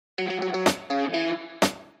The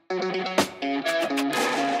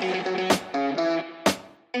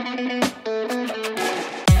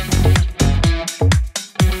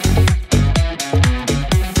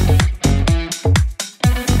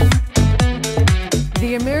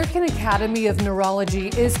American Academy of Neurology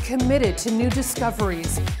is committed to new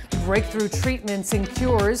discoveries, breakthrough treatments and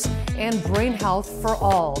cures, and brain health for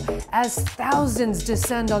all. As thousands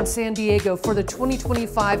descend on San Diego for the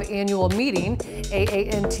 2025 annual meeting,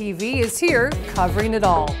 AANTV is here covering it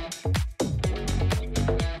all.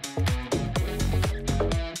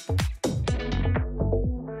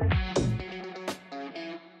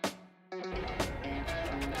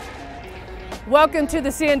 Welcome to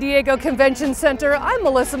the San Diego Convention Center. I'm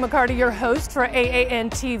Melissa McCarty, your host for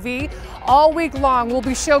AANTV. All week long, we'll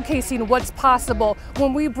be showcasing what's possible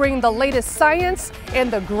when we bring the latest science and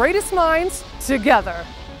the greatest minds together.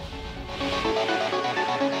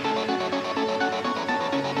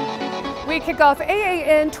 We kick off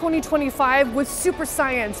AAN 2025 with super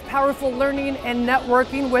science, powerful learning, and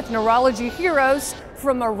networking with neurology heroes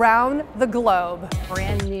from around the globe.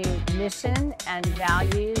 Brand new mission and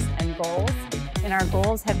values and goals. And our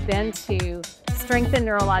goals have been to strengthen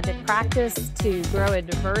neurologic practice, to grow a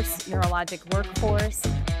diverse neurologic workforce,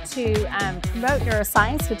 to promote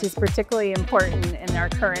neuroscience, which is particularly important in our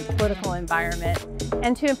current political environment,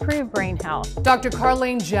 and to improve brain health. Dr.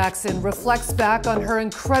 Carlayne Jackson reflects back on her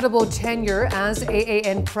incredible tenure as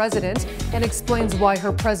AAN President and explains why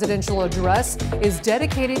her presidential address is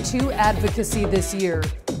dedicated to advocacy this year.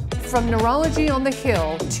 From neurology on the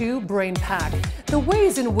Hill to BrainPAC, the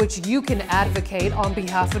ways in which you can advocate on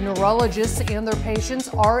behalf of neurologists and their patients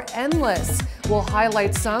are endless. We'll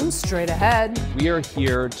highlight some straight ahead. We are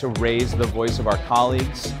here to raise the voice of our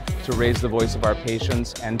colleagues, to raise the voice of our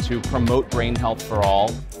patients, and to promote brain health for all.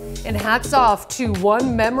 And hats off to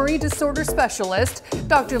one memory disorder specialist.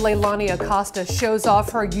 Dr. Leilani Acosta shows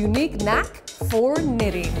off her unique knack for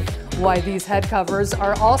knitting. Why these head covers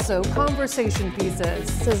are also conversation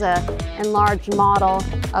pieces. This is an enlarged model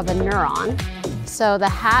of a neuron. So the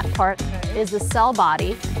hat part is the cell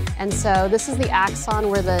body. And so this is the axon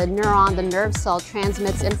where the neuron, the nerve cell,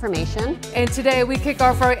 transmits information. And today we kick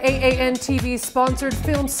off our AANTV sponsored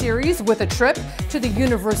film series with a trip to the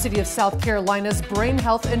University of South Carolina's Brain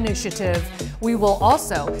Health Initiative. We will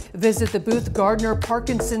also visit the Booth Gardner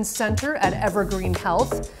Parkinson Center at Evergreen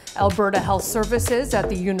Health, Alberta Health Services at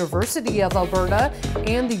the University of Alberta,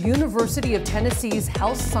 and the University of Tennessee's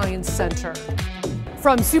Health Science Center.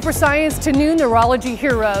 From super science to new neurology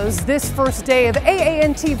heroes, this first day of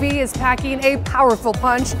AANTV is packing a powerful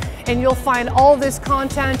punch, and you'll find all this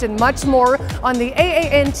content and much more on the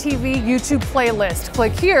AANTV YouTube playlist.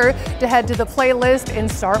 Click here to head to the playlist and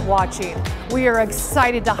start watching. We are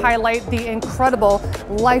excited to highlight the incredible,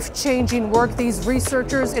 life-changing work these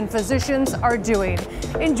researchers and physicians are doing.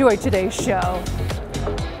 Enjoy today's show.